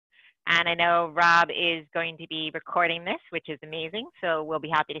And I know Rob is going to be recording this, which is amazing. So we'll be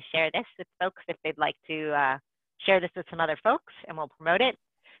happy to share this with folks if they'd like to share this with some other folks, and we'll promote it.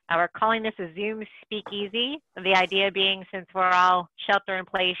 We're calling this a Zoom Speakeasy. The idea being, since we're all shelter in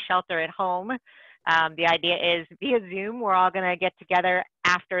place, shelter at home, the idea is via Zoom, we're all going to get together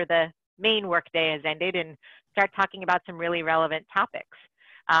after the main workday has ended and start talking about some really relevant topics.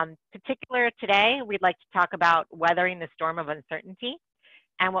 Particular today, we'd like to talk about weathering the storm of uncertainty.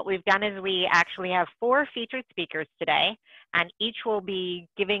 And what we've done is we actually have 4 featured speakers today, and each will be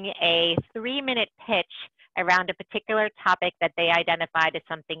giving a 3-minute pitch around a particular topic that they identified as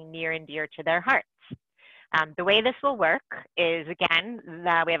something near and dear to their hearts. The way this will work is, again,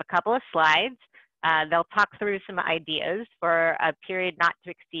 we have a couple of slides. They'll talk through some ideas for a period not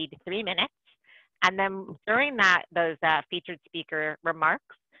to exceed 3 minutes. And then during those featured speaker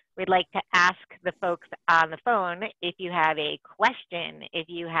remarks, we'd like to ask the folks on the phone if you have a question, if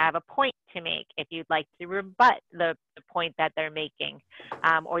you have a point to make, if you'd like to rebut the point that they're making,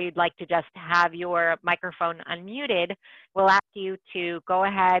 or you'd like to just have your microphone unmuted, we'll ask you to go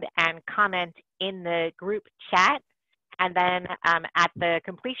ahead and comment in the group chat. And then at the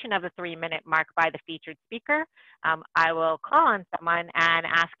completion of the 3-minute mark by the featured speaker, I will call on someone and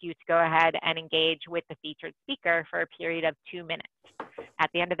ask you to go ahead and engage with the featured speaker for a period of 2 minutes. At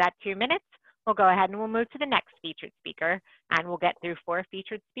the end of that 2 minutes, we'll go ahead and we'll move to the next featured speaker, and we'll get through 4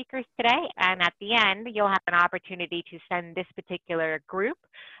 featured speakers today. And at the end, you'll have an opportunity to send this particular group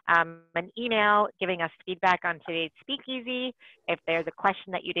an email giving us feedback on today's speakeasy. If there's a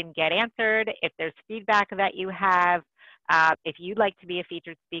question that you didn't get answered, if there's feedback that you have, if you'd like to be a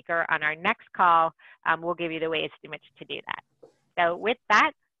featured speaker on our next call, we'll give you the ways in which to do that. So with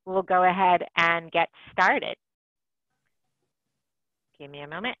that, we'll go ahead and get started. Give me a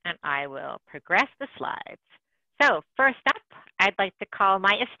moment and I will progress the slides. So first up, I'd like to call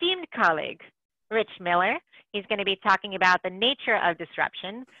my esteemed colleague, Rich Miller. He's going to be talking about the nature of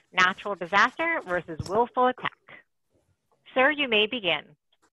disruption, natural disaster versus willful attack. Sir, you may begin.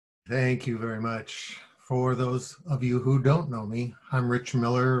 Thank you very much. For those of you who don't know me, I'm Rich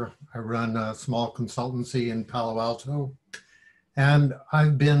Miller. I run a small consultancy in Palo Alto, and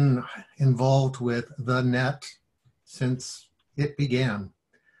I've been involved with the net since it began.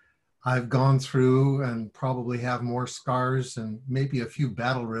 I've gone through and probably have more scars and maybe a few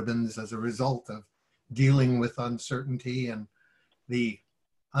battle ribbons as a result of dealing with uncertainty and the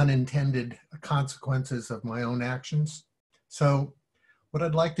unintended consequences of my own actions. So what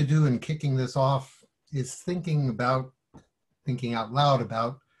I'd like to do in kicking this off is thinking out loud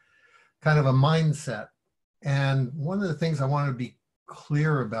about kind of a mindset. And one of the things I want to be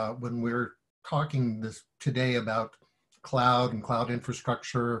clear about when we're talking this today about cloud and cloud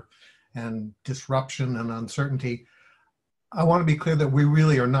infrastructure and disruption and uncertainty, I want to be clear that we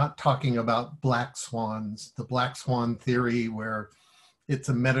really are not talking about black swans, the black swan theory, where it's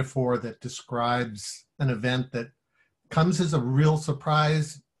a metaphor that describes an event that comes as a real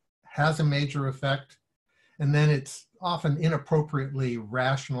surprise, has a major effect, and then it's often inappropriately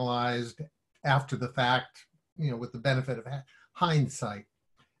rationalized after the fact, with the benefit of hindsight.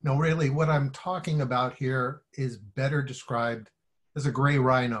 No, really, what I'm talking about here is better described as a gray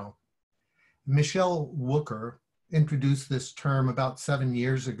rhino. Michelle Wucker introduced this term about 7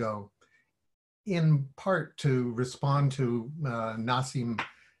 years ago, in part to respond to Nassim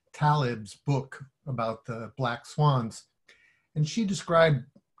Taleb's book about the black swans. And she described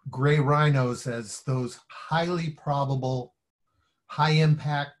gray rhinos as those highly probable, high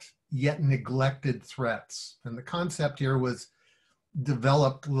impact, yet neglected threats. And the concept here was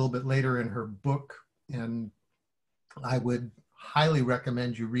developed a little bit later in her book, and I would highly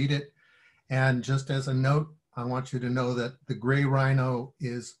recommend you read it. And just as a note, I want you to know that the gray rhino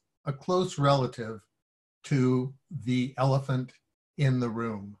is a close relative to the elephant in the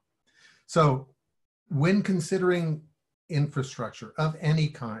room. So when considering infrastructure of any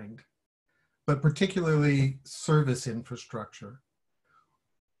kind, but particularly service infrastructure,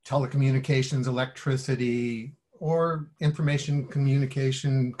 telecommunications, electricity, or information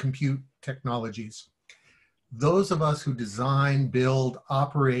communication, compute technologies, those of us who design, build,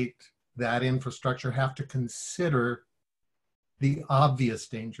 operate that infrastructure have to consider the obvious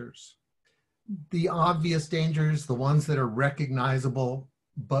dangers. The obvious dangers, the ones that are recognizable,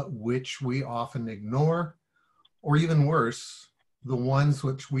 but which we often ignore, or even worse, the ones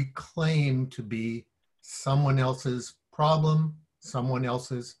which we claim to be someone else's problem, someone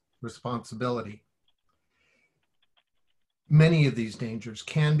else's responsibility. Many of these dangers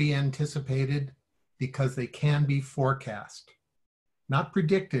can be anticipated because they can be forecast. Not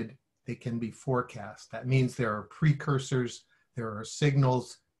predicted, they can be forecast. That means there are precursors, there are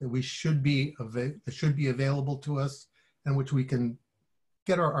signals that we should be that should be available to us and which we can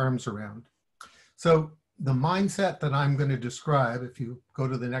get our arms around. So the mindset that I'm going to describe, if you go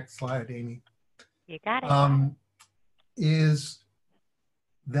to the next slide, Amy, You got it. Is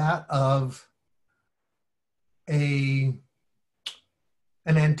that of an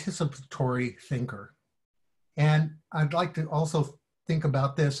anticipatory thinker. And I'd like to also think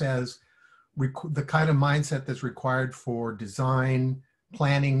about this as the kind of mindset that's required for design,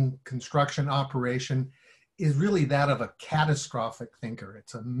 planning, construction, operation is really that of a catastrophic thinker.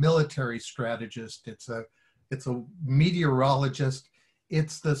 It's a military strategist. It's a meteorologist.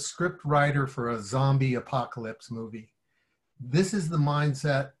 It's the script writer for a zombie apocalypse movie. This is the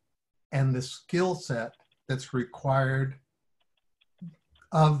mindset and the skill set that's required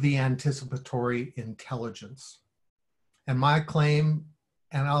of the anticipatory intelligence. And my claim,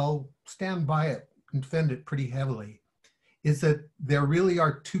 and I'll stand by it and defend it pretty heavily, is that there really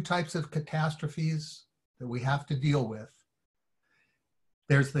are two types of catastrophes that we have to deal with.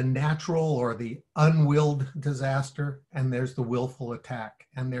 There's the natural or the unwilled disaster, and there's the willful attack.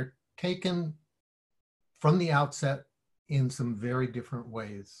 And they're taken from the outset in some very different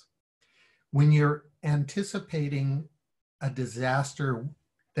ways. When you're anticipating a disaster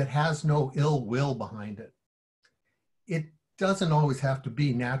that has no ill will behind it, it doesn't always have to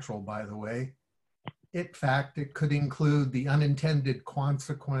be natural, by the way. In fact, it could include the unintended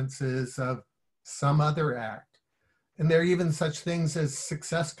consequences of some other act. And there are even such things as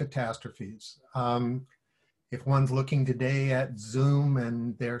success catastrophes. If one's looking today at Zoom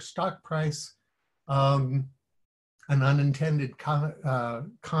and their stock price, an unintended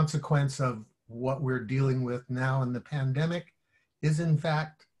consequence of what we're dealing with now in the pandemic is in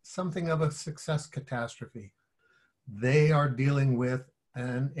fact something of a success catastrophe. They are dealing with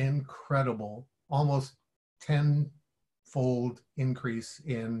an incredible, almost 10-fold increase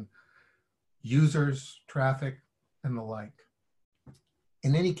in users, traffic, and the like.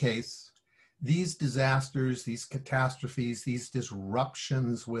 In any case, these disasters, these catastrophes, these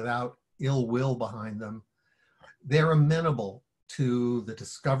disruptions without ill will behind them, they're amenable to the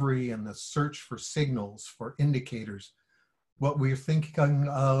discovery and the search for signals, for indicators, what we're thinking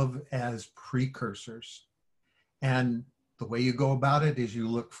of as precursors. And the way you go about it is you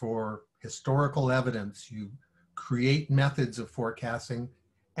look for historical evidence, you create methods of forecasting,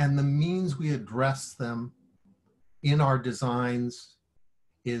 and the means we address them in our designs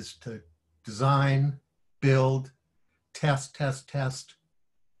is to design, build, test,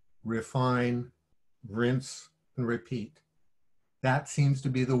 refine, rinse, and repeat. That seems to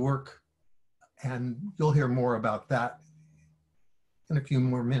be the work, and you'll hear more about that in a few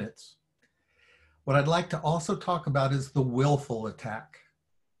more minutes. What I'd like to also talk about is the willful attack.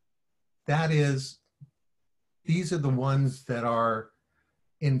 That is, these are the ones that are,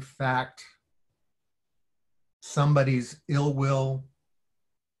 in fact, somebody's ill will,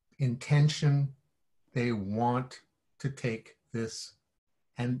 intention. They want to take this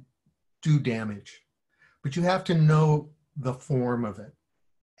and do damage. But you have to know the form of it.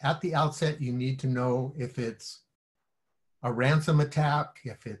 At the outset, you need to know if it's a ransom attack,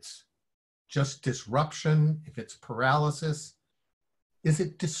 if it's just disruption, if it's paralysis. Is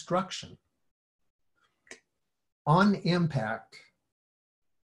it destruction? On impact,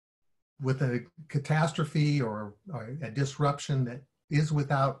 with a catastrophe or a disruption that is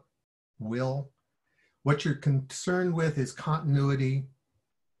without will, what you're concerned with is continuity,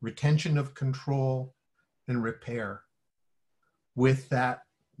 retention of control, and repair. With that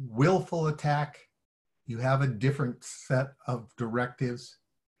willful attack, you have a different set of directives,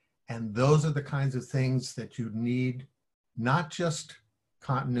 and those are the kinds of things that you need, not just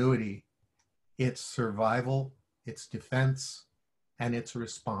continuity, it's survival, it's defense, and it's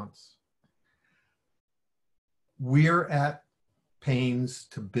response. We're at pains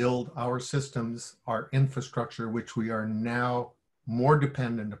to build our systems, our infrastructure, which we are now more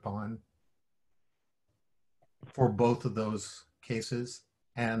dependent upon for both of those cases.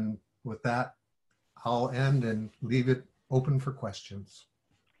 And with that, I'll end and leave it open for questions.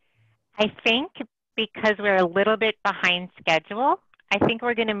 I think because we're a little bit behind schedule, I think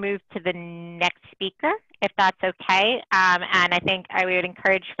we're going to move to the next speaker, if that's okay. And I think I would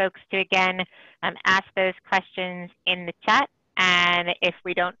encourage folks to, again, ask those questions in the chat. And if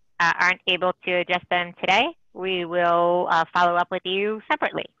we aren't able to address them today, we will follow up with you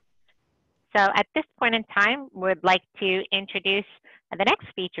separately. So at this point in time, we'd like to introduce the next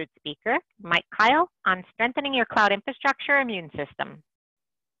featured speaker, Mike Kyle, on strengthening your cloud infrastructure immune system.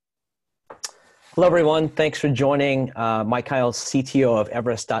 Hello, everyone. Thanks for joining. Mike Kyle, CTO of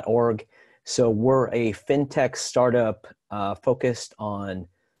Everest.org. So we're a fintech startup focused on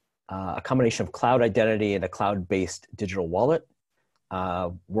a combination of cloud identity and a cloud-based digital wallet,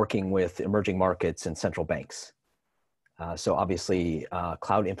 working with emerging markets and central banks. So obviously,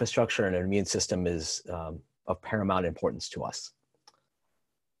 cloud infrastructure and an immune system is of paramount importance to us.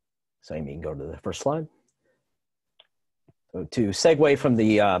 So Amy, you can go to the first slide. So to segue from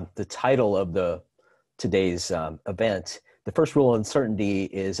the title of today's event, the first rule of uncertainty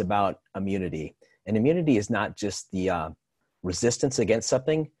is about immunity. And immunity is not just the resistance against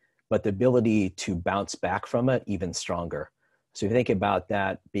something, but the ability to bounce back from it even stronger. So if you think about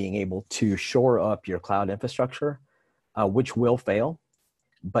that, being able to shore up your cloud infrastructure, which will fail,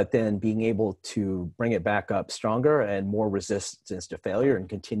 but then being able to bring it back up stronger and more resistance to failure and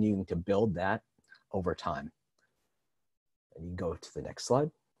continuing to build that over time. And you can go to the next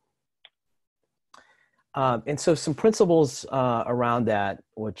slide. And so some principles around that,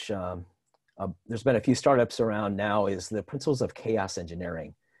 which there's been a few startups around now, is the principles of chaos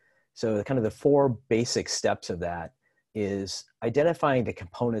engineering. So kind of the 4 basic steps of that is identifying the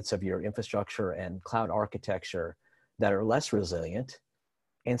components of your infrastructure and cloud architecture that are less resilient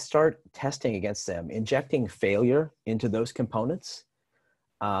and start testing against them, injecting failure into those components,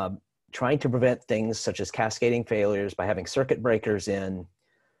 trying to prevent things such as cascading failures by having circuit breakers in,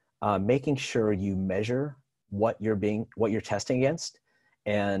 making sure you measure what you're testing against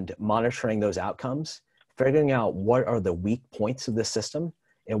and monitoring those outcomes, figuring out what are the weak points of the system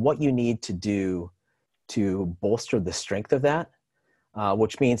and what you need to do to bolster the strength of that,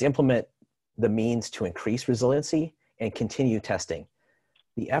 which means implement the means to increase resiliency and continue testing.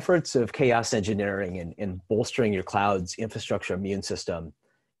 The efforts of chaos engineering and bolstering your cloud's infrastructure immune system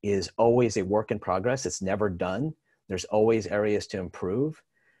is always a work in progress. It's never done. There's always areas to improve.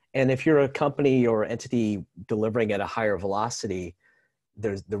 And if you're a company or entity delivering at a higher velocity,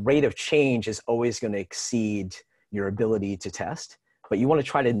 the rate of change is always going to exceed your ability to test. But you want to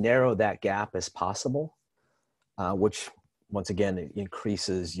try to narrow that gap as possible, which once again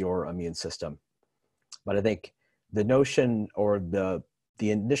increases your immune system. But I think the notion or the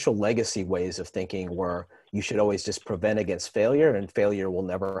initial legacy ways of thinking where you should always just prevent against failure and failure will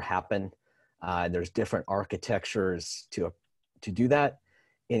never happen. There's different architectures to do that.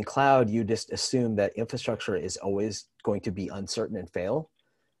 In cloud, you just assume that infrastructure is always going to be uncertain and fail.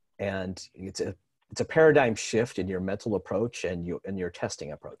 And it's a paradigm shift in your mental approach and your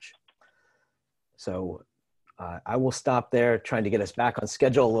testing approach. So I will stop there, trying to get us back on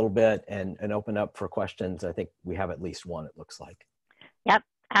schedule a little bit and open up for questions. I think we have at least one, it looks like. Yep.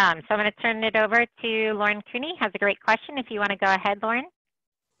 So I'm going to turn it over to Lauren Cooney. Has a great question. If you want to go ahead, Lauren.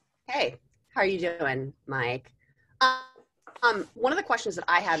 Hey, how are you doing, Mike? One of the questions that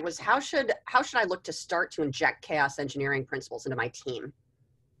I had was how should I look to start to inject chaos engineering principles into my team?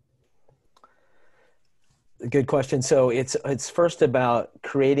 Good question. So it's first about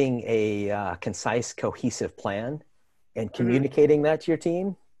creating a concise, cohesive plan and communicating that to your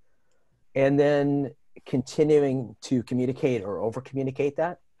team, and then continuing to communicate or over communicate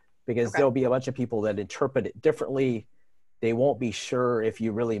that, because there'll be a bunch of people that interpret it differently. They won't be sure if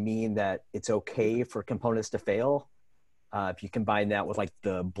you really mean that it's okay for components to fail. If you combine that with like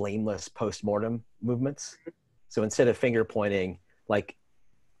the blameless post-mortem movements. So instead of finger pointing, like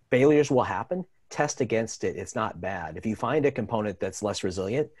failures will happen, test against it. It's not bad. If you find a component that's less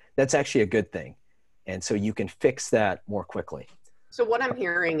resilient, that's actually a good thing. And so you can fix that more quickly. So what I'm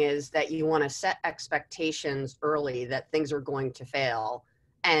hearing is that you want to set expectations early that things are going to fail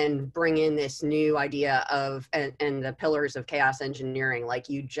and bring in this new idea of, and the pillars of chaos engineering, like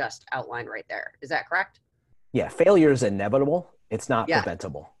you just outlined right there. Is that correct? Yeah, failure is inevitable. It's not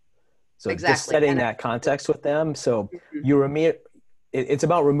preventable. So just setting that context with them. So it's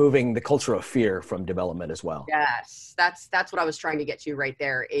about removing the culture of fear from development as well. Yes, that's what I was trying to get to right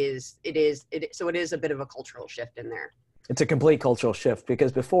there. So it is a bit of a cultural shift in there. It's a complete cultural shift,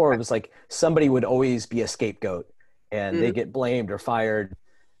 because before it was like somebody would always be a scapegoat and they get blamed or fired,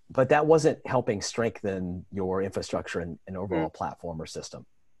 but that wasn't helping strengthen your infrastructure and overall platform or system.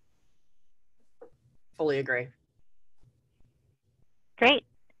 Fully agree. Great.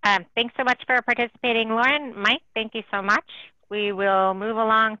 Thanks so much for participating, Lauren. Mike, thank you so much. We will move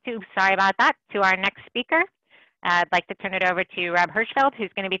along to our next speaker. I'd like to turn it over to Rob Hirschfeld, who's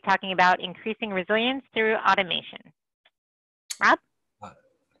going to be talking about increasing resilience through automation. Rob?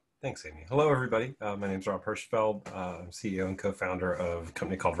 Thanks, Amy. Hello, everybody. My name is Rob Hirschfeld. I'm CEO and co-founder of a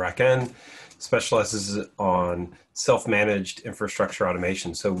company called RackN, specializes on self-managed infrastructure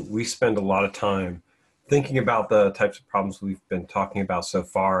automation. So we spend a lot of time thinking about the types of problems we've been talking about so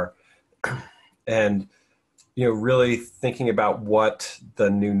far, and really thinking about what the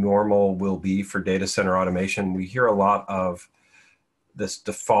new normal will be for data center automation. We hear a lot of this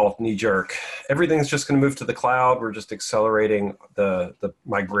default knee jerk, everything's just going to move to the cloud. We're just accelerating the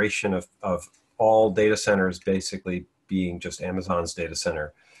migration of all data centers basically being just Amazon's data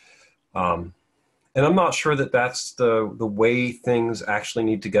center. And I'm not sure that that's the way things actually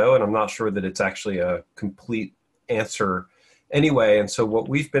need to go. And I'm not sure that it's actually a complete answer anyway. And so what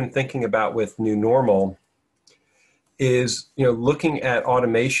we've been thinking about with New Normal is, looking at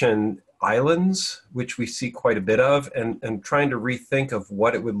automation islands, which we see quite a bit of, and trying to rethink of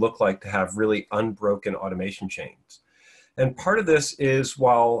what it would look like to have really unbroken automation chains. And part of this is,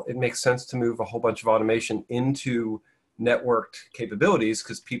 while it makes sense to move a whole bunch of automation into networked capabilities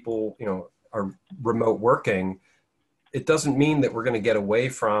because people, are remote working, it doesn't mean that we're going to get away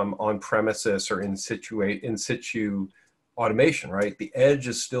from on-premises or in situ automation, right? The edge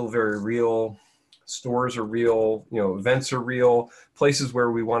is still very real. Stores are real, events are real. Places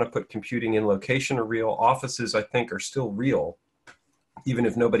where we want to put computing in location are real. Offices, I think, are still real, even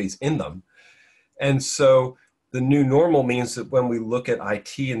if nobody's in them. And so the new normal means that when we look at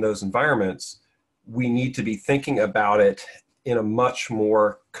IT in those environments, we need to be thinking about it in a much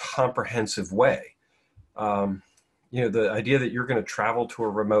more comprehensive way. The idea that you're going to travel to a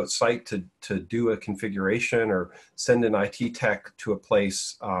remote site to do a configuration or send an IT tech to a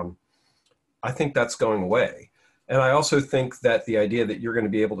place, I think that's going away. And I also think that the idea that you're going to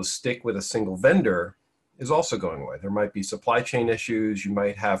be able to stick with a single vendor is also going away. There might be supply chain issues. You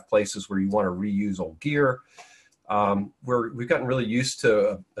might have places where you want to reuse old gear. We've gotten really used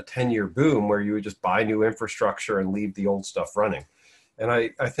to a 10-year boom where you would just buy new infrastructure and leave the old stuff running. And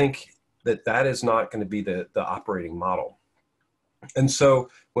I think that is not going to be the operating model. And so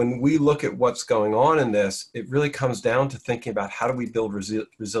when we look at what's going on in this, it really comes down to thinking about how do we build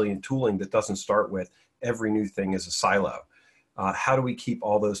resilient tooling that doesn't start with every new thing as a silo. How do we keep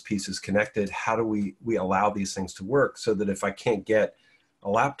all those pieces connected? How do we allow these things to work so that if I can't get a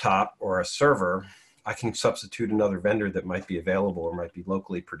laptop or a server, I can substitute another vendor that might be available or might be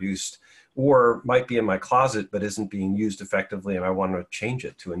locally produced or might be in my closet but isn't being used effectively and I want to change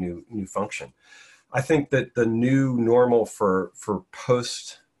it to a new function. I think that the new normal for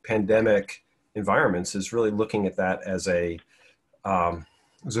post-pandemic environments is really looking at that as a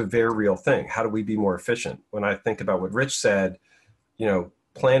very real thing. How do we be more efficient? When I think about what Rich said,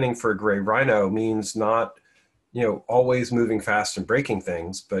 planning for a gray rhino means not always moving fast and breaking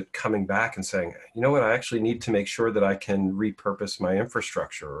things, but coming back and saying, you know what, I actually need to make sure that I can repurpose my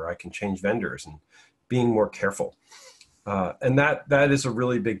infrastructure or I can change vendors and being more careful. And that is a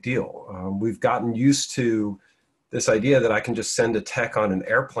really big deal. We've gotten used to this idea that I can just send a tech on an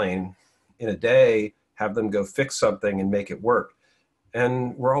airplane in a day, have them go fix something and make it work.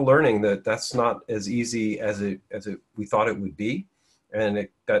 And we're all learning that that's not as easy as we thought it would be. And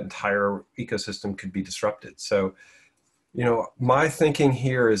that entire ecosystem could be disrupted. So, my thinking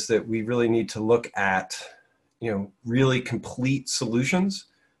here is that we really need to look at, really complete solutions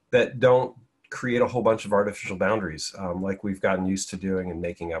that don't create a whole bunch of artificial boundaries like we've gotten used to doing and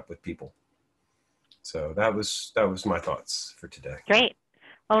making up with people. So that was my thoughts for today. Great.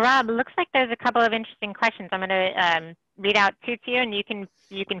 Well, Rob, it looks like there's a couple of interesting questions. I'm going to read out two to you, and you can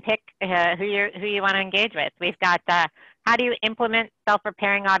pick who you want to engage with. We've got how do you implement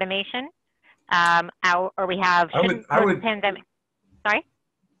self-repairing automation? Or we have pandemic. Sorry.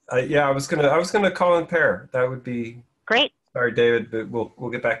 Yeah, I was gonna call in Per. That would be great. Sorry, David, but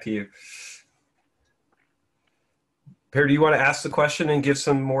we'll get back to you. Per, do you want to ask the question and give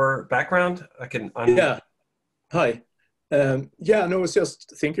some more background? I can. Yeah. Hi. Yeah, no, I was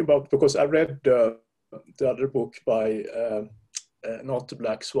just thinking about, because I read the other book by, not the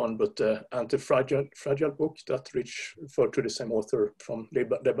Black Swan, but the Anti-Fragile book that Rich referred to, the same author from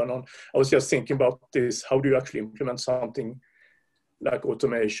Lebanon. I was just thinking about this. How do you actually implement something like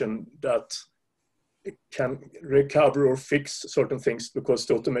automation that can recover or fix certain things? Because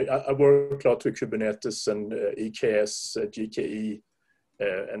the I work a lot with Kubernetes and EKS, GKE,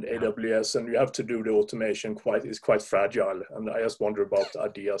 and AWS, and you have to do the automation is quite fragile. And I just wonder about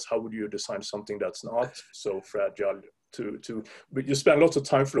ideas. How would you design something that's not so fragile but you spend lots of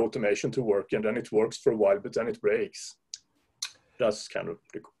time for automation to work, and then it works for a while, but then it breaks. That's kind of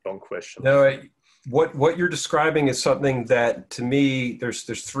the long question. No, what you're describing is something that, to me, there's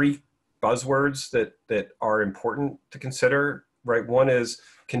three buzzwords that are important to consider, right? One is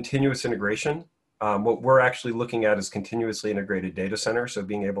continuous integration. What we're actually looking at is continuously integrated data center. So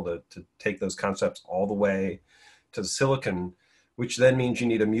being able to take those concepts all the way to the silicon, which then means you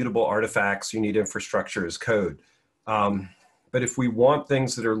need immutable artifacts, you need infrastructure as code. But if we want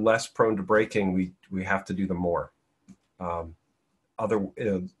things that are less prone to breaking, we have to do them more.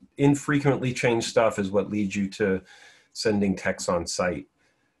 Infrequently changed stuff is what leads you to sending texts on site.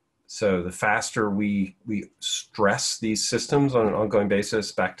 So the faster we stress these systems on an ongoing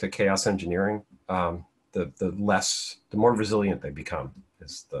basis, back to chaos engineering, the more resilient they become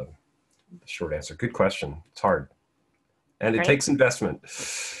is the short answer. Good question. It's hard. And it takes investment.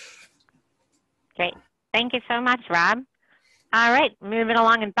 Great. Thank you so much, Rob. All right, moving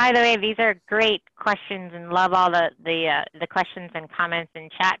along. And by the way, these are great questions, and love all the questions and comments in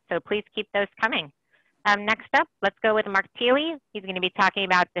chat. So please keep those coming. Next up, let's go with Mark Thiele. He's going to be talking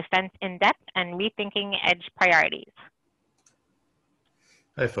about defense in depth and rethinking edge priorities.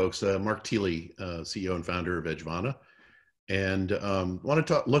 Hi, folks. Mark Thiele, CEO and founder of Edgevana, and want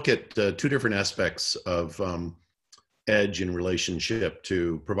to look at two different aspects of edge in relationship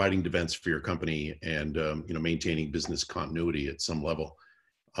to providing defense for your company and maintaining business continuity at some level.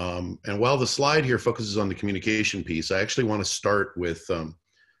 And while the slide here focuses on the communication piece, I actually want to start with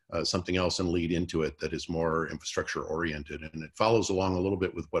something else and lead into it that is more infrastructure oriented, and it follows along a little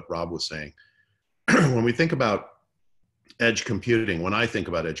bit with what Rob was saying. When we think about edge computing, when I think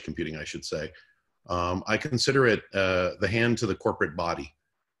about edge computing, I should say, I consider it the hand to the corporate body.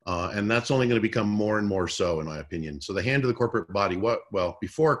 And that's only going to become more and more so, in my opinion. So the hand to the corporate body, well,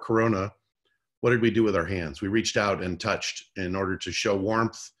 before Corona, what did we do with our hands? We reached out and touched in order to show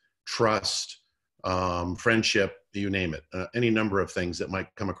warmth, trust, friendship, you name it, any number of things that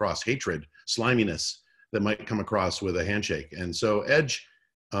might come across, hatred, sliminess that might come across with a handshake. And so edge,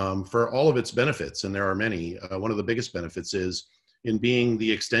 for all of its benefits, and there are many, one of the biggest benefits is in being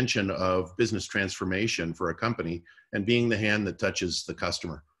the extension of business transformation for a company and being the hand that touches the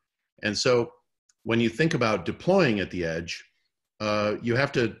customer. And so when you think about deploying at the edge, you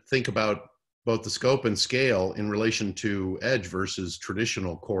have to think about both the scope and scale in relation to edge versus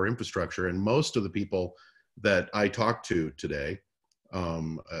traditional core infrastructure. And most of the people that I talk to today,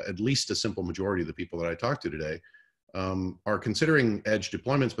 at least a simple majority of the people that I talk to today, are considering edge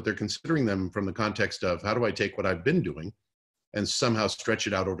deployments, but they're considering them from the context of how do I take what I've been doing and somehow stretch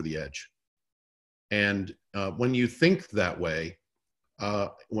it out over the edge. And when you think that way,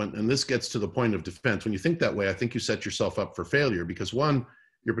 and this gets to the point of defense, when you think that way, I think you set yourself up for failure, because one,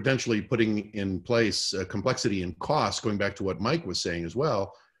 you're potentially putting in place complexity and cost, going back to what Mike was saying as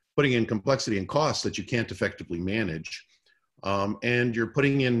well, putting in complexity and cost that you can't effectively manage. And you're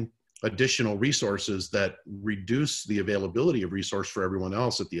putting in additional resources that reduce the availability of resource for everyone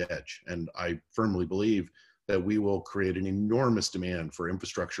else at the edge. And I firmly believe that we will create an enormous demand for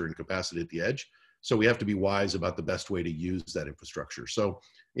infrastructure and capacity at the edge. So we have to be wise about the best way to use that infrastructure. So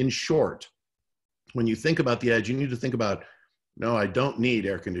in short, when you think about the edge, you need to think about, no, I don't need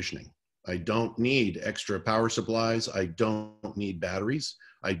air conditioning. I don't need extra power supplies. I don't need batteries.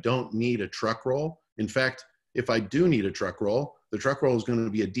 I don't need a truck roll. In fact, if I do need a truck roll, the truck roll is going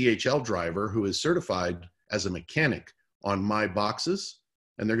to be a DHL driver who is certified as a mechanic on my boxes,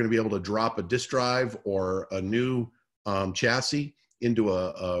 and they're going to be able to drop a disk drive or a new chassis into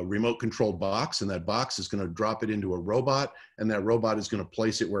a remote controlled box, and that box is going to drop it into a robot, and that robot is going to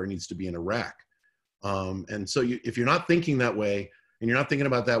place it where it needs to be in a rack. And so if you're not thinking that way, and you're not thinking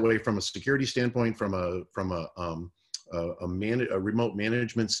about that way from a security standpoint, from a remote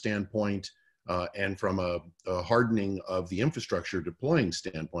management standpoint, and from a hardening of the infrastructure deploying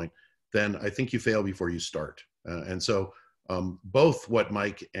standpoint, then I think you fail before you start. And so both what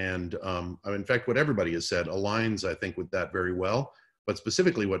Mike and, in fact, what everybody has said aligns, I think, with that very well. But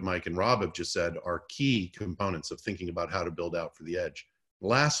specifically what Mike and Rob have just said are key components of thinking about how to build out for the edge.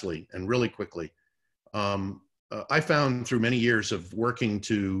 Lastly, and really quickly, I found through many years of working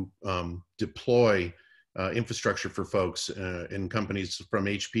to deploy infrastructure for folks in companies from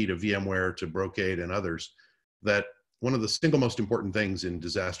HP to VMware to Brocade and others, that one of the single most important things in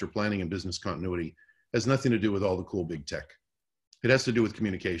disaster planning and business continuity has nothing to do with all the cool big tech. It has to do with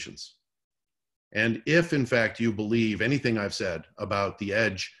communications. And if in fact you believe anything I've said about the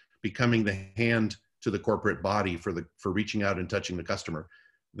edge becoming the hand to the corporate body for reaching out and touching the customer,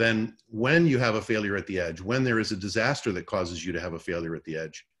 then when you have a failure at the edge, when there is a disaster that causes you to have a failure at the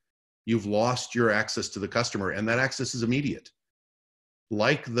edge, you've lost your access to the customer, and that access is immediate.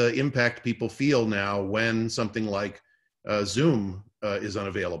 Like the impact people feel now when something like Zoom is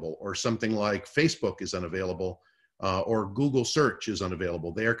unavailable, or something like Facebook is unavailable, or Google search is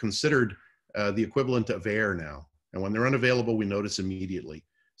unavailable. They are considered the equivalent of air now. And when they're unavailable, we notice immediately.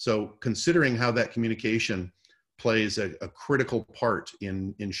 So considering how that communication plays a critical part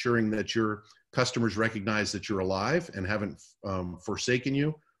in ensuring that your customers recognize that you're alive and haven't forsaken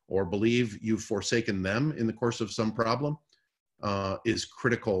you, or believe you've forsaken them in the course of some problem, is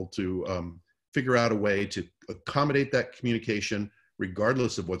critical to figure out a way to accommodate that communication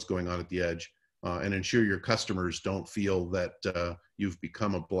regardless of what's going on at the edge, and ensure your customers don't feel that you've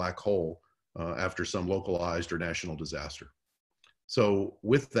become a black hole after some localized or national disaster. So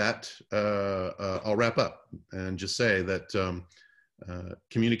with that, I'll wrap up and just say that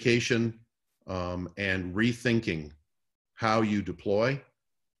communication and rethinking how you deploy,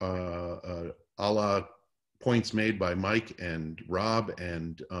 a la points made by Mike and Rob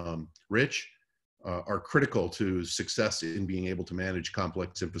and Rich, are critical to success in being able to manage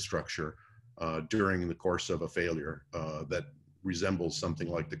complex infrastructure during the course of a failure that resembles something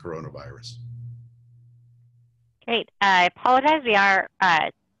like the coronavirus. Great. I apologize. We are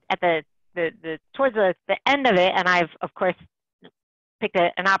at towards the end of it, and I've of course picked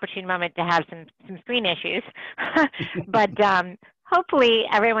an opportune moment to have some screen issues, but hopefully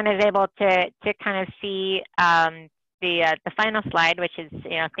everyone is able to kind of see the final slide, which is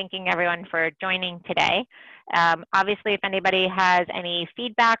thanking everyone for joining today. Obviously, if anybody has any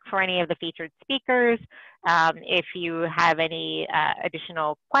feedback for any of the featured speakers, if you have any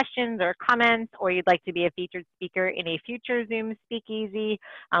additional questions or comments, or you'd like to be a featured speaker in a future Zoom Speakeasy,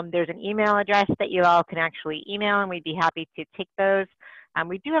 there's an email address that you all can actually email, and we'd be happy to take those.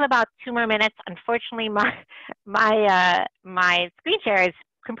 We do have about 2 more minutes. Unfortunately, my screen share is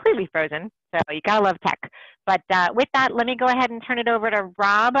completely frozen, so you gotta love tech. But with that, let me go ahead and turn it over to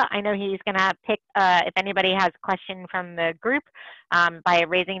Rob. I know he's gonna pick if anybody has a question from the group by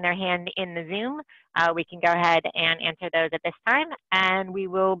raising their hand in the Zoom. We can go ahead and answer those at this time, and we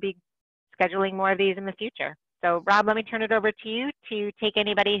will be scheduling more of these in the future. So Rob, let me turn it over to you to take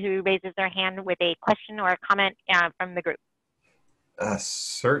anybody who raises their hand with a question or a comment from the group.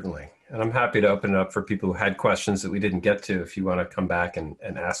 Certainly. And I'm happy to open it up for people who had questions that we didn't get to. If you want to come back and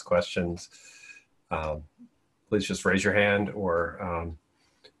ask questions, please just raise your hand, or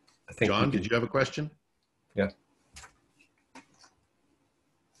I think John, did you have a question? Yeah.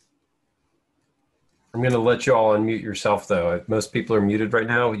 I'm going to let you all unmute yourself, though. Most people are muted right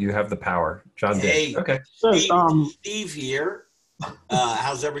now. You have the power. John did. Okay. Steve here.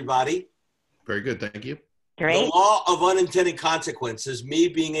 How's everybody? Very good, thank you. Great. The law of unintended consequences, me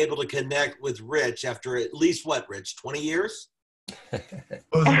being able to connect with Rich after at least, what, Rich, 20 years? I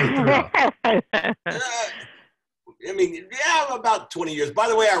mean, yeah, about 20 years. By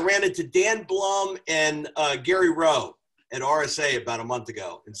the way, I ran into Dan Blum and Gary Rowe at RSA about a month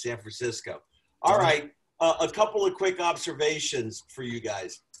ago in San Francisco. All right, a couple of quick observations for you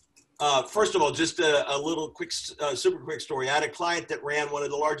guys. First of all, just a little quick, super quick story. I had a client that ran one of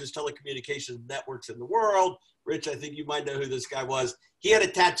the largest telecommunications networks in the world. Rich, I think you might know who this guy was. He had a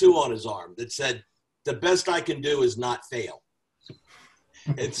tattoo on his arm that said, "The best I can do is not fail."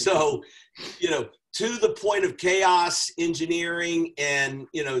 And so, to the point of chaos engineering and,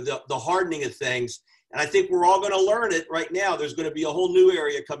 the hardening of things. And I think we're all going to learn it right now. There's going to be a whole new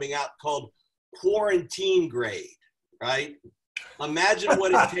area coming out called quarantine grade, right? Imagine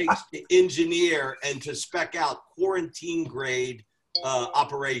what it takes to engineer and to spec out quarantine grade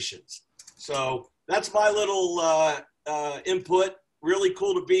operations. So that's my little input. Really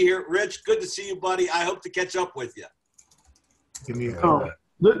cool to be here. Rich, good to see you, buddy. I hope to catch up with you. Give me a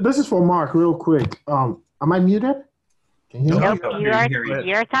this is for Mark, real quick. Am I muted? Can you hear me? Nope,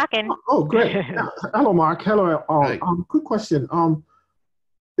 you're talking. Oh, great. Hello, Mark. Hello, all. Hi. Quick question.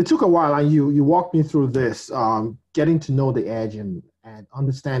 It took a while, and you walked me through this, getting to know the edge and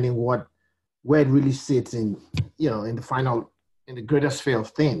understanding where it really sits in the greater sphere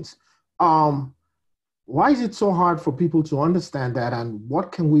of things. Why is it so hard for people to understand that, and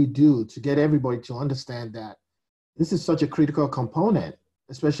what can we do to get everybody to understand that this is such a critical component,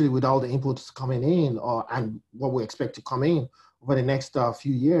 especially with all the inputs coming in and what we expect to come in over the next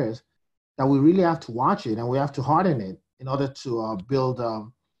few years, that we really have to watch it and we have to harden it in order to build,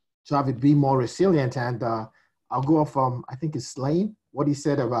 to have it be more resilient. And I'll go off, I think it's Slane, what he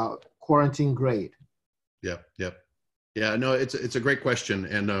said about quarantine grade. Yep. Yeah, no, it's a great question.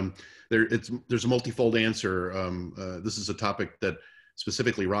 And there's a multifold answer. This is a topic that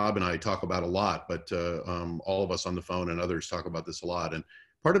specifically Rob and I talk about a lot, but all of us on the phone and others talk about this a lot. And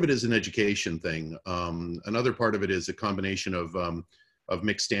part of it is an education thing. Another part of it is a combination of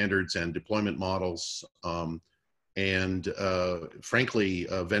mixed standards and deployment models. And frankly,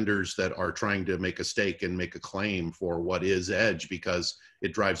 vendors that are trying to make a stake and make a claim for what is edge, because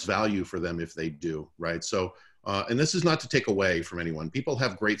it drives value for them if they do, right? So, and this is not to take away from anyone. People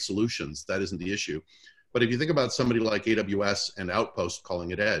have great solutions. That isn't the issue. But if you think about somebody like AWS and Outpost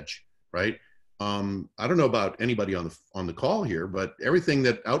calling it edge, right? I don't know about anybody on the call here, but everything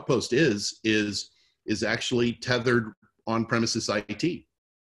that Outpost is actually tethered on-premises IT.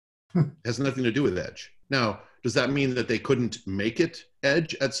 Has nothing to do with edge. Now, Does that mean that they couldn't make it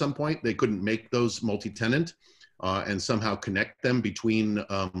edge at some point? They couldn't make those multi-tenant and somehow connect them between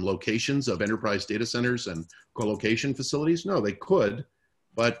locations of enterprise data centers and co-location facilities? No, they could,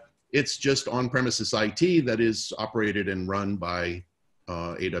 but it's just on-premises IT that is operated and run by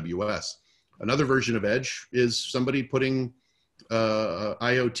AWS. Another version of edge is somebody putting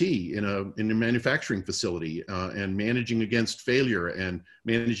IoT in a manufacturing facility and managing against failure and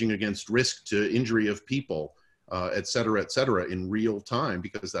managing against risk to injury of people, et cetera, in real time,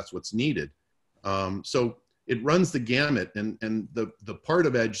 because that's what's needed. So it runs the gamut, and the part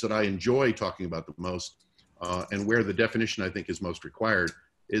of edge that I enjoy talking about the most and where the definition I think is most required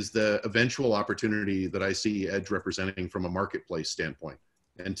is the eventual opportunity that I see edge representing from a marketplace standpoint.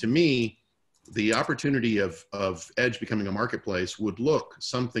 And to me, the opportunity of edge becoming a marketplace would look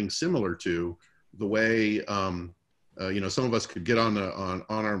something similar to the way you know, some of us could get on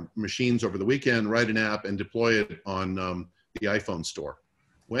our machines over the weekend, write an app, and deploy it on the iPhone store.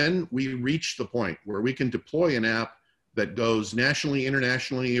 When we reach the point where we can deploy an app that goes nationally,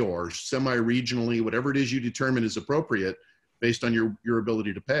 internationally, or semi-regionally, whatever it is you determine is appropriate based on your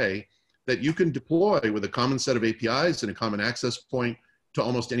ability to pay, that you can deploy with a common set of APIs and a common access point to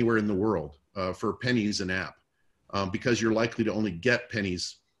almost anywhere in the world for pennies an app, because you're likely to only get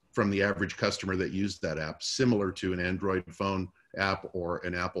pennies from the average customer that used that app, similar to an Android phone app or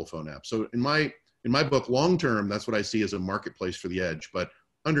an Apple phone app. So in my book, long term, that's what I see as a marketplace for the edge. But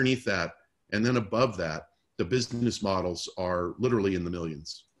underneath that, and then above that, the business models are literally in the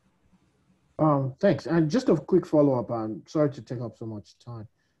millions. Thanks. And just a quick follow-up. I'm sorry to take up so much time.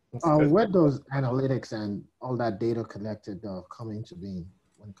 Where does analytics and all that data collected come into being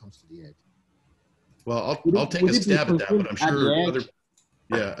when it comes to the edge? Well, I'll take a stab at that, but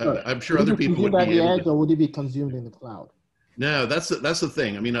I'm sure other people would be able to. Or would it be consumed in the cloud? No, that's the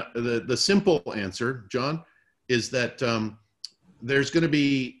thing. I mean, the simple answer, John, is that there's going to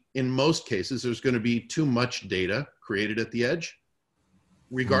be, in most cases, there's going to be too much data created at the edge.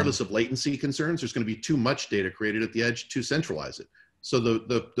 Regardless of latency concerns, there's going to be too much data created at the edge to centralize it. So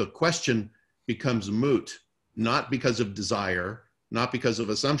the question becomes moot, not because of desire, not because of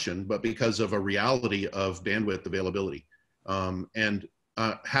assumption, but because of a reality of bandwidth availability. And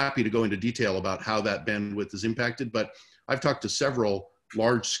happy to go into detail about how that bandwidth is impacted, but I've talked to several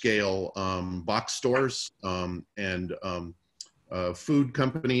large-scale box stores and food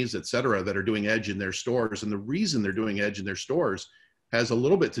companies, et cetera, that are doing edge in their stores. And the reason they're doing edge in their stores has a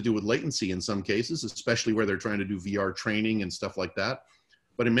little bit to do with latency in some cases, especially where they're trying to do VR training and stuff like that.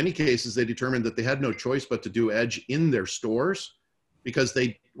 But in many cases, they determined that they had no choice but to do edge in their stores because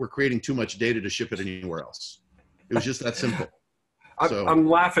they were creating too much data to ship it anywhere else. It was just that simple. I'm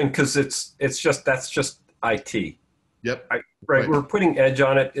laughing because that's just IT. Yep. Right. We're putting edge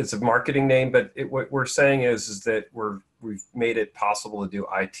on it. It's a marketing name, but what we're saying is that we've made it possible to do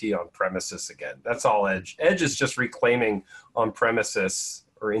IT on premises again. That's all edge. Edge is just reclaiming on premises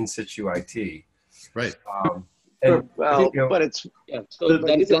or in situ IT. Right. But it's so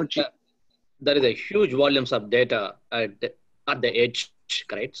there is a huge volumes of data at the edge,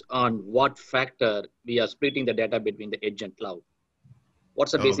 correct? On what factor we are splitting the data between the edge and cloud.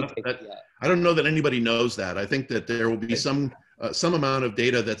 What's the basic? I don't know that anybody knows that. I think that there will be some amount of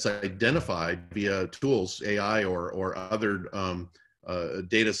data that's identified via tools, AI or other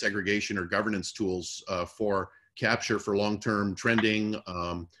data segregation or governance tools for capture for long-term trending,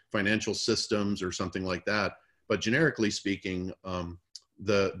 financial systems or something like that. But generically speaking,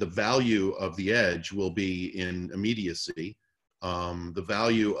 the value of the edge will be in immediacy. The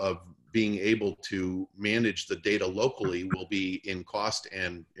value of being able to manage the data locally will be in cost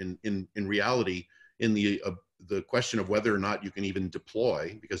and in reality in the question of whether or not you can even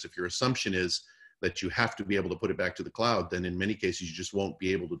deploy, because if your assumption is that you have to be able to put it back to the cloud, then in many cases you just won't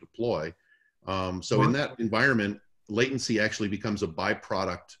be able to deploy. So in that environment, latency actually becomes a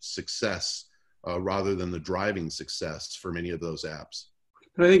byproduct success rather than the driving success for many of those apps.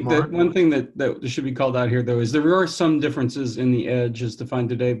 But I think that one thing that should be called out here, though, is there are some differences in the edge as defined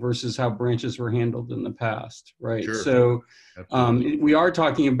today versus how branches were handled in the past, right? Sure. So we are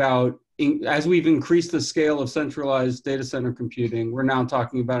talking about, as we've increased the scale of centralized data center computing, we're now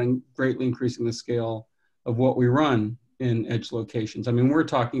talking about greatly increasing the scale of what we run in edge locations. I mean, we're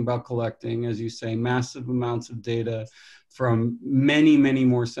talking about collecting, as you say, massive amounts of data from many, many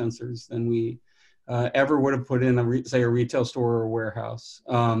more sensors than we ever would have put in, say, a retail store or a warehouse.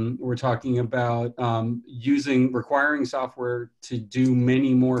 We're talking about requiring software to do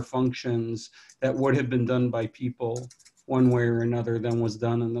many more functions that would have been done by people one way or another than was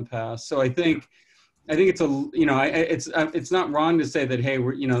done in the past. So I think I think it's it's not wrong to say that, hey,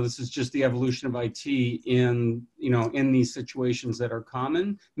 this is just the evolution of IT in these situations that are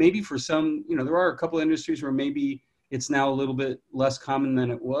common. Maybe for some, there are a couple of industries where maybe it's now a little bit less common than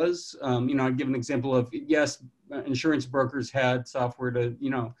it was. I'd give an example of, yes, insurance brokers had software to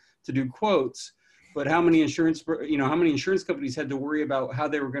do quotes, but how many insurance companies had to worry about how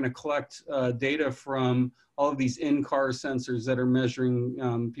they were going to collect data from all of these in-car sensors that are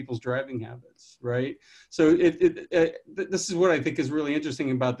measuring people's driving habits, right? So this is what I think is really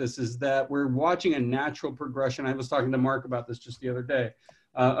interesting about this, is that we're watching a natural progression. I was talking to Mark about this just the other day.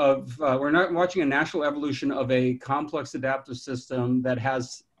 We're not watching a natural evolution of a complex adaptive system that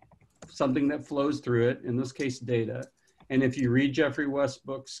has something that flows through it, in this case, data. And if you read Geoffrey West's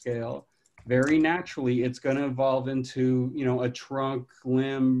book, Scale, very naturally, it's going to evolve into, a trunk,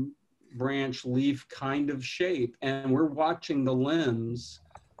 limb, branch, leaf kind of shape. And we're watching the limbs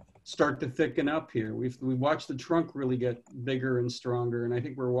start to thicken up here. We've watched the trunk really get bigger and stronger, and I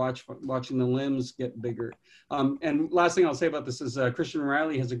think we're watching the limbs get bigger. And last thing I'll say about this is Christian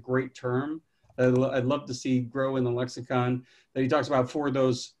Riley has a great term I'd love to see grow in the lexicon, that he talks about for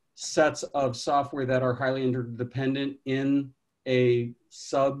those sets of software that are highly interdependent in a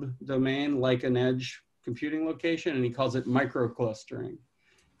subdomain like an edge computing location, and he calls it microclustering.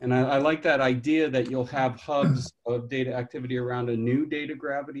 And I like that idea that you'll have hubs of data activity around a new data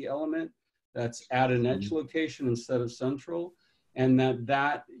gravity element that's at an edge location instead of central, and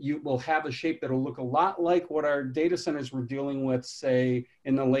that you will have a shape that'll look a lot like what our data centers were dealing with, say,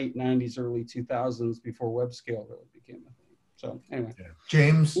 in the late 90s, early 2000s, before web scale really became a thing. So anyway. Yeah.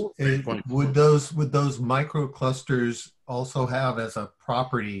 James, would those microclusters also have as a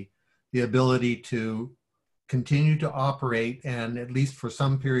property the ability to continue to operate and, at least for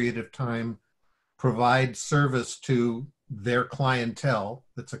some period of time, provide service to their clientele?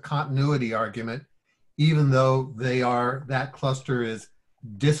 That's a continuity argument, even though that cluster is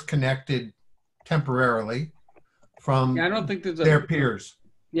disconnected temporarily from I don't think their peers.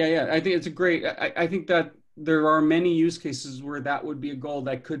 Yeah, I think it's a great, I think that there are many use cases where that would be a goal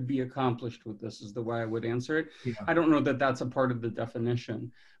that could be accomplished with this, is the way I would answer it. Yeah. I don't know that that's a part of the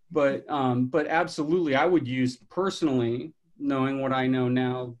definition. But absolutely, I would use, personally, knowing what I know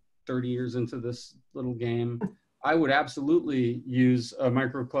now, 30 years into this little game, I would absolutely use a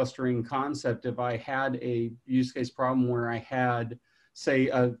microclustering concept if I had a use case problem where I had, say,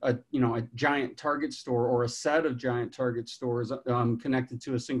 a giant target store or a set of giant target stores connected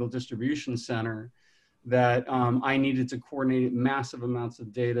to a single distribution center that I needed to coordinate massive amounts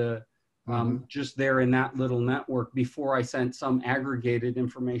of data just there in that little network before I sent some aggregated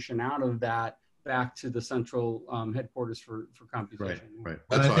information out of that back to the central headquarters for computation. Right.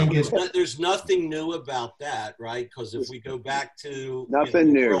 But I think there's nothing new about that, right? Because if we go back to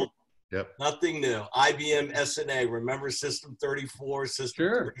nothing new. World, nothing new. IBM SNA, remember System 34, System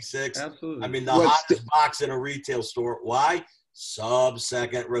 36? Absolutely. I mean, the hottest box in a retail store. Why?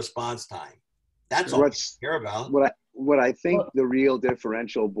 Sub-second response time. That's all we care about. What I think the real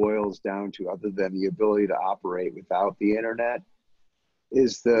differential boils down to, other than the ability to operate without the internet,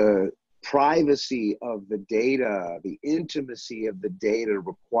 is the privacy of the data, the intimacy of the data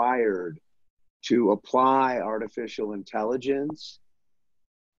required to apply artificial intelligence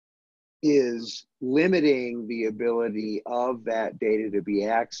is limiting the ability of that data to be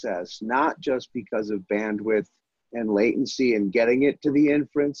accessed, not just because of bandwidth and latency and getting it to the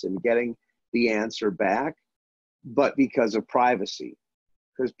inference and getting the answer back, but because of privacy.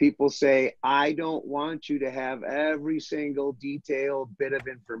 Because people say, I don't want you to have every single detailed bit of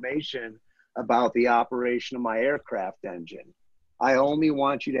information about the operation of my aircraft engine. I only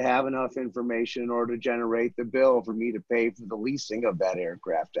want you to have enough information in order to generate the bill for me to pay for the leasing of that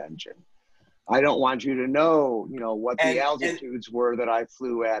aircraft engine. I don't want you to know, what the altitudes were that I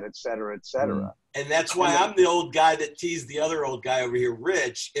flew at, et cetera, et cetera. And that's why I'm the old guy that teased the other old guy over here,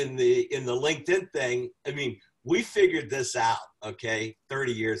 Rich, in the LinkedIn thing. I mean, we figured this out,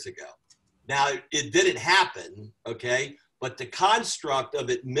 30 years ago. Now, it didn't happen, but the construct of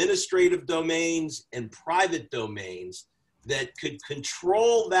administrative domains and private domains that could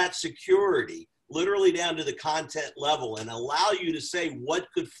control that security literally down to the content level and allow you to say what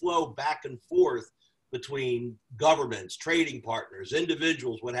could flow back and forth between governments, trading partners,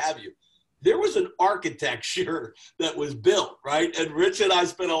 individuals, what have you. There was an architecture that was built, right? And Rich and I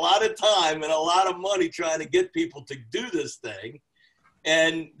spent a lot of time and a lot of money trying to get people to do this thing.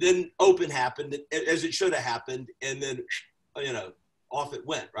 And then open happened, as it should have happened. And then, off it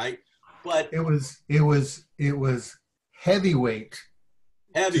went, right? But it was heavyweight,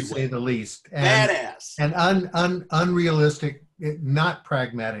 to say the least. And, badass. And unrealistic, not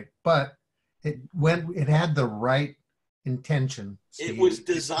pragmatic. But it had the right intention. It Steve. was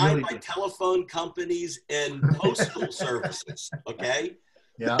designed really by did. telephone companies and postal services, okay?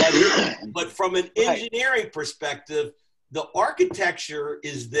 Yeah. But from an engineering perspective, the architecture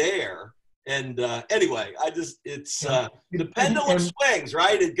is there. And anyway, the pendulum swings,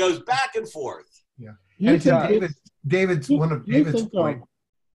 right? It goes back and forth. Yeah. You And think David's one of David's point.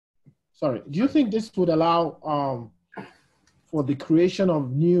 Sorry, do you think this would allow for the creation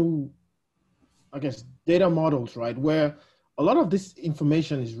of new, I guess, data models, right? Where a lot of this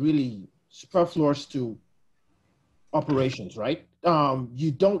information is really superfluous to operations, right?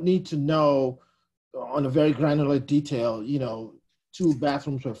 You don't need to know on a very granular detail, 2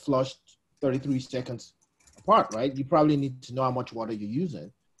 bathrooms were flushed 33 seconds apart, right? You probably need to know how much water you're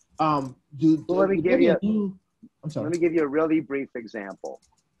using. Let me give you a really brief example,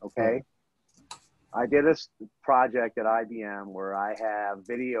 okay? I did a project at IBM where I have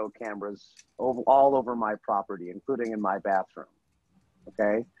video cameras all over my property, including in my bathroom,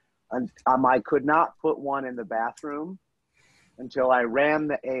 okay? And I could not put one in the bathroom until I ran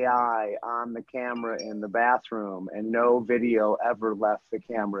the AI on the camera in the bathroom, and no video ever left the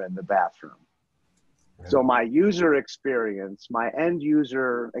camera in the bathroom. So my user experience, my end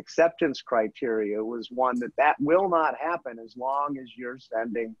user acceptance criteria was one that will not happen as long as you're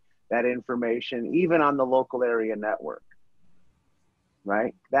sending that information, even on the local area network,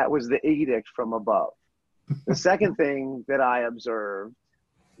 right? That was the edict from above. The second thing that I observed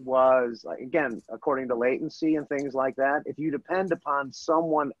was, again, according to latency and things like that, if you depend upon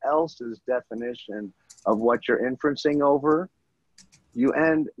someone else's definition of what you're inferencing over,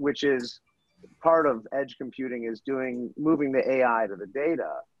 which is part of edge computing, is moving the AI to the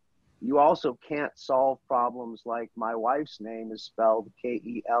data. You also can't solve problems like my wife's name is spelled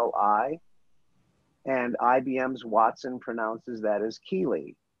K-E-L-I, and IBM's Watson pronounces that as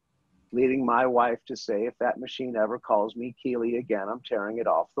Keeley, leading my wife to say, if that machine ever calls me Keeley again, I'm tearing it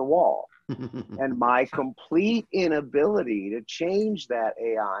off the wall. And my complete inability to change that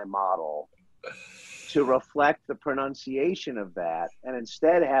AI model to reflect the pronunciation of that, and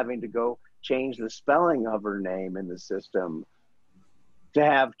instead having to go change the spelling of her name in the system to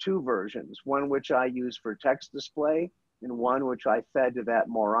have 2 versions, one which I use for text display and one which I fed to that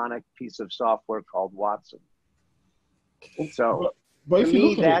moronic piece of software called Watson. So but to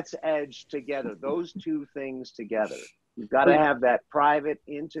me, that's edge together, those 2 things together. You've got to have that private,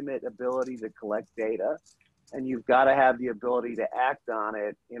 intimate ability to collect data, and you've got to have the ability to act on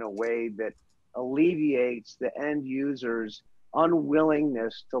it in a way that alleviates the end user's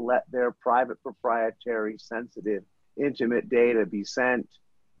unwillingness to let their private, proprietary, sensitive, intimate data be sent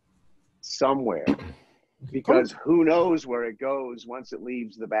somewhere, because who knows where it goes once it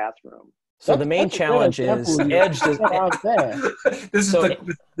leaves the bathroom. So the main challenge is edge. This is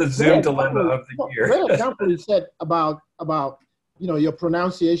the Zoom dilemma of the year. Great example you said about your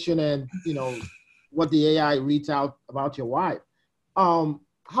pronunciation and what the AI reads out about your wife. How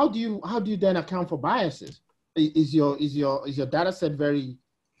do you then account for biases? Is your data set very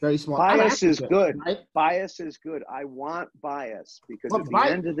small? Bias is good. Right? Bias is good. I want bias because at the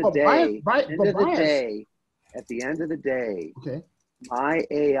end of the day, okay, my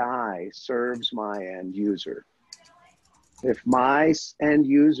AI serves my end user. If my end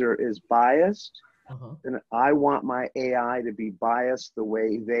user is biased, then I want my AI to be biased the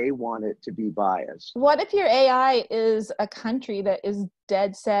way they want it to be biased. What if your AI is a country that is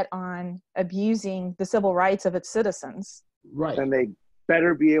dead set on abusing the civil rights of its citizens? Right. Then they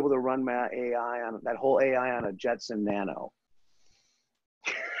better be able to run my AI on that whole AI on a Jetson Nano.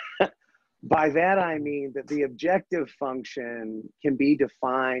 By that, I mean that the objective function can be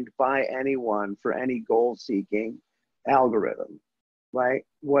defined by anyone for any goal-seeking algorithm, right?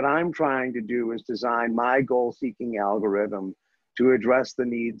 What I'm trying to do is design my goal-seeking algorithm to address the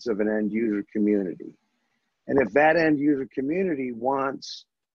needs of an end-user community. And if that end-user community wants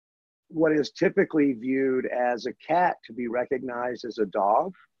what is typically viewed as a cat to be recognized as a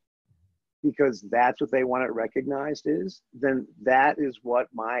dog, because that's what they want it recognized as, then that is what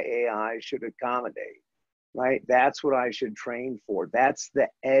my AI should accommodate, right? That's what I should train for. That's the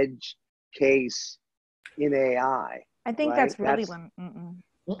edge case in AI. I think that's really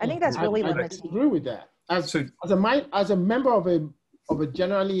I think that's really limited. I agree with that. As a member of a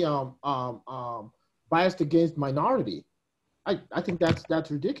generally biased against minority, I think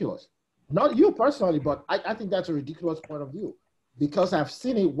that's ridiculous. Not you personally, but I think that's a ridiculous point of view, because I've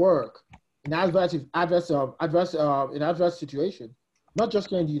seen it work in adverse situation, not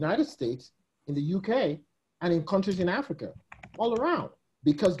just here in the United States, in the UK, and in countries in Africa, all around.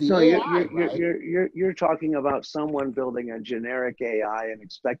 because the No, AI, right? you're talking about someone building a generic AI and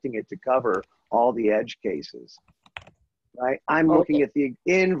expecting it to cover all the edge cases, right? I'm looking at the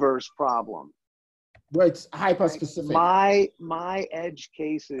inverse problem. Where it's hyper specific. My edge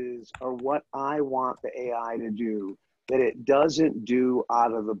cases are what I want the AI to do that it doesn't do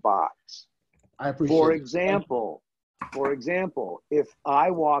out of the box. I appreciate For example, if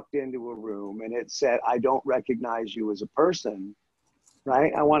I walked into a room and it said, I don't recognize you as a person,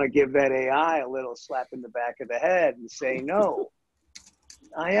 right? I want to give that AI a little slap in the back of the head and say, no,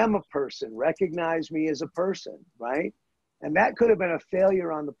 I am a person. Recognize me as a person, right? And that could have been a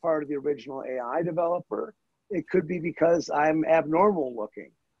failure on the part of the original AI developer. It could be because I'm abnormal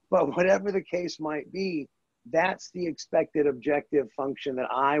looking. But whatever the case might be, that's the expected objective function that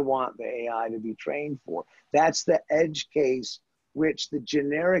I want the AI to be trained for. That's the edge case which the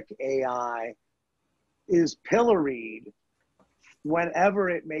generic AI is pilloried whenever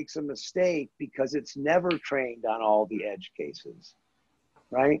it makes a mistake because it's never trained on all the edge cases,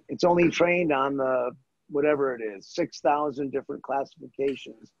 right? It's only trained on the, whatever it is, 6,000 different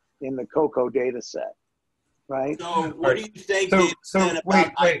classifications in the COCO data set, right? So what do you think? So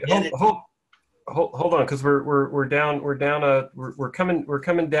wait, hold on, because we're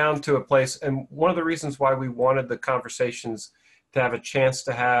coming down to a place, and one of the reasons why we wanted the conversations to have a chance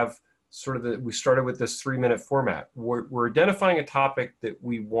to have sort of we started with this 3-minute format. We're identifying a topic that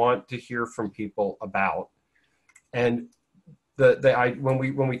we want to hear from people about, and when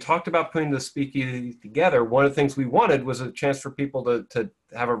we talked about putting the speakeasy together, one of the things we wanted was a chance for people to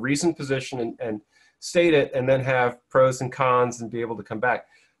have a reasoned position and state it, and then have pros and cons and be able to come back.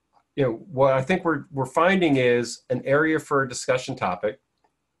 You know, what I think we're finding is an area for a discussion topic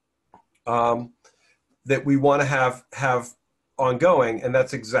that we want to have ongoing, and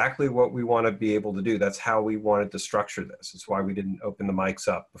that's exactly what we want to be able to do. That's how we wanted to structure this. It's why we didn't open the mics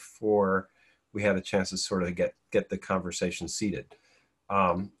up before we had a chance to sort of get the conversation seated.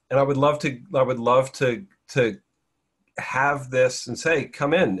 And I would love to have this and say,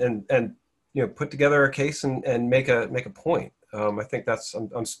 come in and you know, put together a case and make a point. I think that's,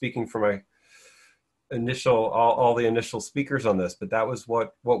 I'm speaking for my all the initial speakers on this, but that was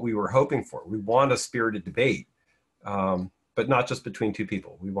what we were hoping for. We want a spirited debate, but not just between two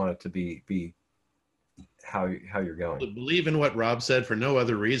people. We want it to be how you're going. I believe in what Rob said for no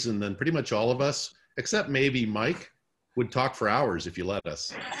other reason than pretty much all of us, except maybe Mike, would talk for hours if you let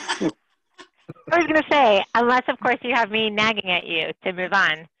us. I was going to say, unless, of course, you have me nagging at you to move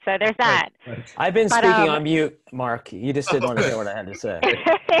on. So there's that. Right. I've been speaking on mute, Mark. You just didn't want to hear what I had to say.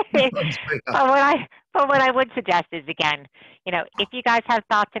 But what I would suggest is, again, you know, if you guys have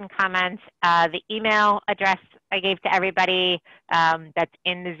thoughts and comments, the email address I gave to everybody that's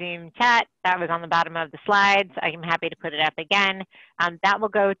in the Zoom chat, that was on the bottom of the slides. I'm happy to put it up again. That will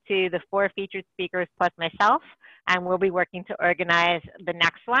go to the 4 featured speakers plus myself, and we'll be working to organize the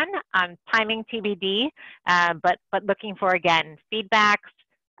next one. Timing TBD, but looking for, again, feedback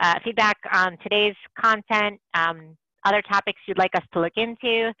on today's content, other topics you'd like us to look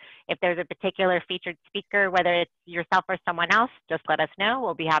into. If there's a particular featured speaker, whether it's yourself or someone else, just let us know.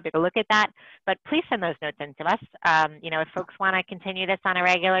 We'll be happy to look at that. But please send those notes in to us. You know, if folks want to continue this on a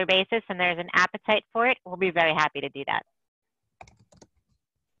regular basis and there's an appetite for it, we'll be very happy to do that.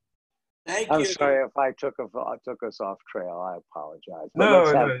 I'm sorry if I took us off trail. I apologize. But no,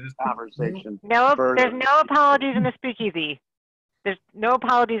 let's have no, a conversation. No, further. there's no apologies in the speakeasy. There's no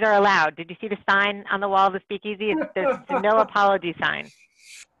apologies are allowed. Did you see the sign on the wall of the speakeasy? There's no apology sign.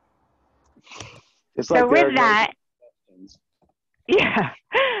 It's so like with that, yeah.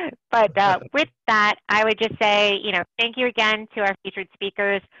 But with that, I would just say, you know, thank you again to our featured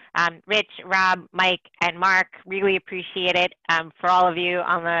speakers, Rich, Rob, Mike, and Mark. Really appreciate it for all of you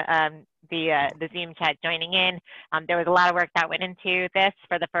on the Zoom chat joining in. There was a lot of work that went into this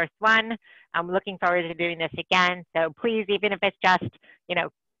for the first one. I'm looking forward to doing this again. So please, even if it's just, you know,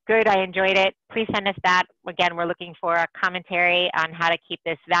 good, I enjoyed it, please send us that. Again, we're looking for a commentary on how to keep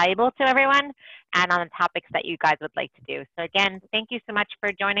this valuable to everyone and on the topics that you guys would like to do. So again, thank you so much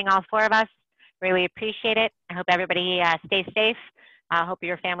for joining all 4 of us. Really appreciate it. I hope everybody stays safe. I hope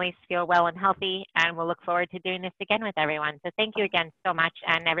your families feel well and healthy, and we'll look forward to doing this again with everyone. So thank you again so much,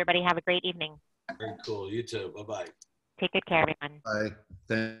 and everybody have a great evening. Very cool. You too. Bye-bye. Take good care, everyone. Bye.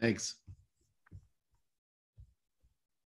 Thanks.